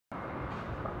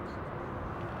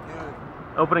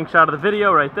Opening shot of the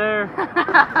video right there.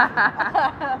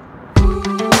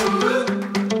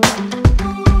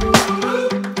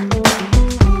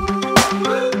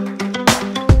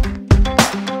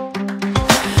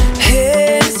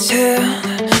 Heads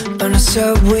held on a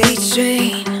subway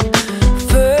train,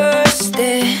 first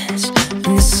dance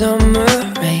in the summer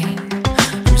rain,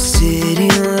 from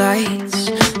city lights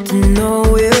to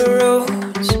nowhere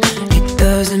roads. It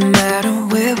doesn't matter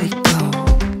where we go,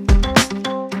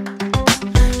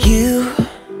 you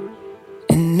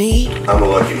and me. I'm a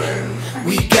lucky man.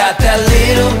 We got that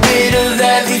little bit of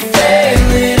everything,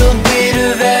 little bit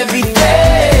of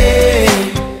everything.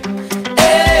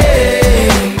 Hey,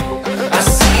 I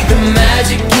see the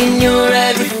magic in your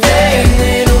everything,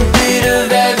 little bit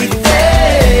of everything.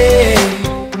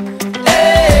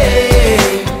 Hey.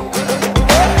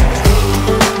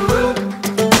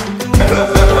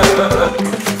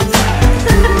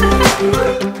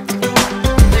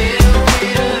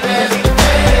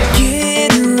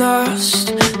 Getting lost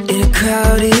in a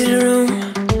crowded room,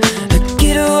 a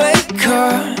getaway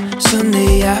car,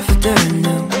 Sunday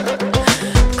afternoon.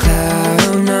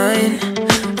 Cloud nine,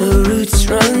 the roots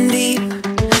run deep.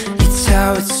 It's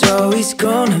how it's always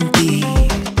gonna be.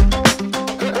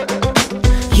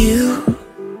 You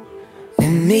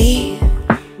and me,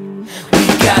 we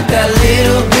got that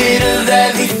little bit of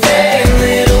everything,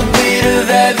 little bit of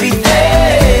everything.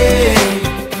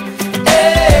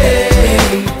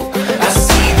 Hey, I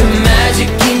see the magic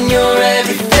in your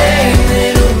everything,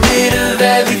 little bit of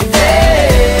everything.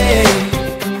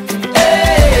 Hey.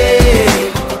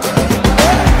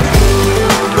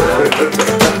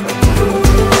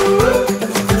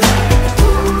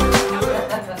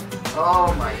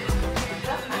 Oh my.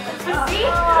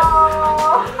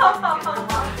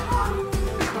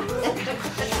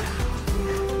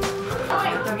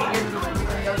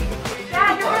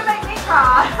 Dad, you're gonna make me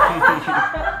cry.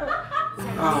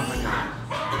 Oh my God.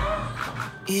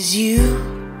 Is you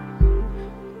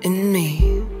and me.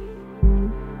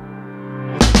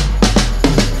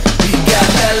 We got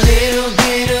that little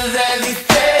bit of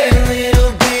everything,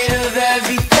 little bit of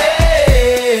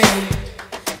everything.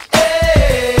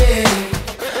 Hey,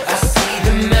 I see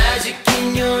the magic in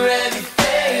your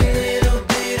everything, little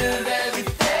bit of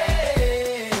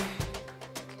everything.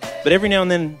 But every now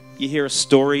and then you hear a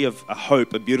story of a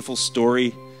hope, a beautiful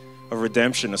story of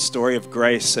redemption, a story of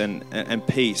grace and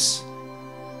peace.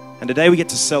 And today we get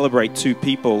to celebrate two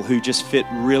people who just fit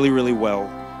really, really well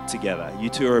together. You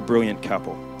two are a brilliant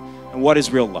couple. And what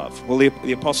is real love? Well,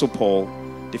 the Apostle Paul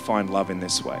defined love in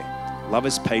this way. Love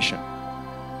is patient.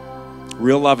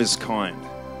 Real love is kind.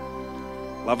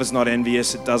 Love is not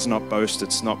envious. It does not boast.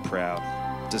 It's not proud.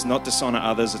 It does not dishonor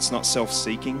others. It's not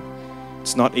self-seeking.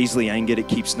 It's not easily angered. It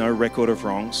keeps no record of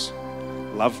wrongs.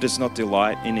 Love does not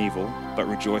delight in evil, but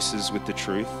rejoices with the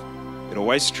truth. It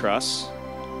always trusts,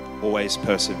 always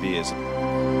perseveres.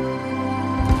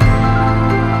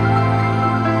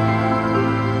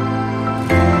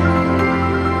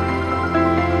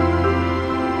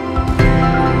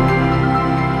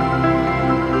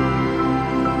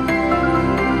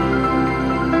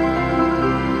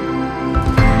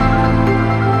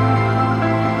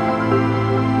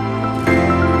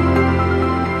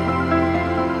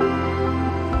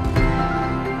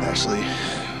 Ashley,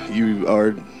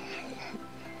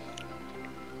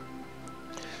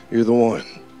 you're the one.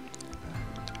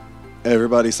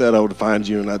 Everybody said I would find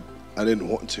you, and I didn't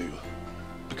want to,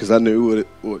 because I knew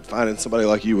what finding somebody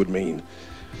like you would mean.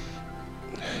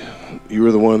 You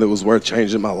were the one that was worth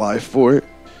changing my life for.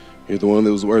 You're the one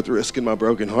that was worth risking my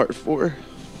broken heart for.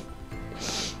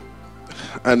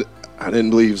 I didn't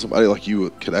believe somebody like you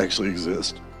could actually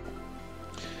exist.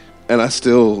 And I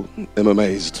still am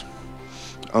amazed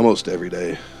almost every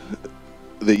day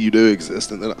that you do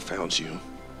exist and that I found you.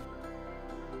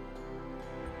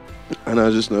 And I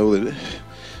just know that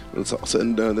when it's all said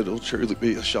and done, that it'll truly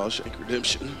be a Shawshank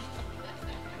redemption.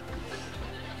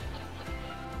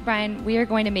 Brian, we are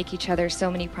going to make each other so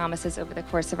many promises over the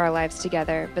course of our lives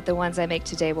together, but the ones I make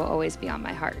today will always be on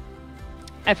my heart.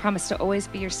 I promise to always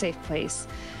be your safe place.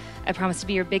 I promise to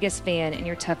be your biggest fan and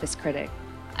your toughest critic.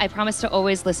 I promise to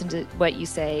always listen to what you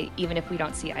say, even if we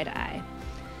don't see eye to eye.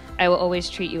 I will always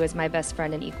treat you as my best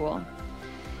friend and equal.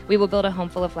 We will build a home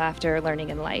full of laughter, learning,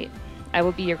 and light. I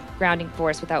will be your grounding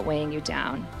force without weighing you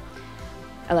down.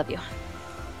 I love you.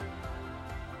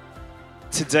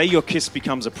 Today your kiss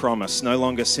becomes a promise. No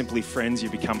longer simply friends, you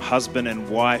become husband and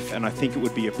wife, and I think it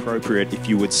would be appropriate if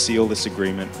you would seal this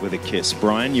agreement with a kiss.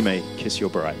 Brian, you may kiss your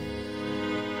bride.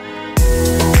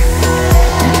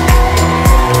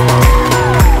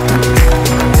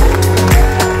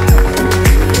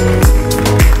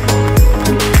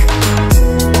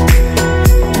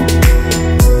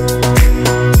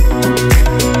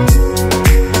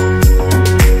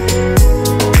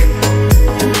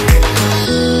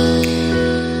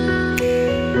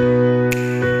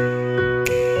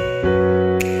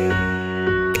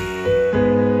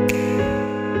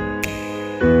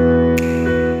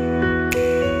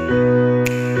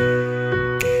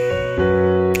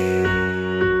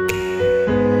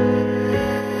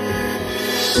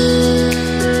 us.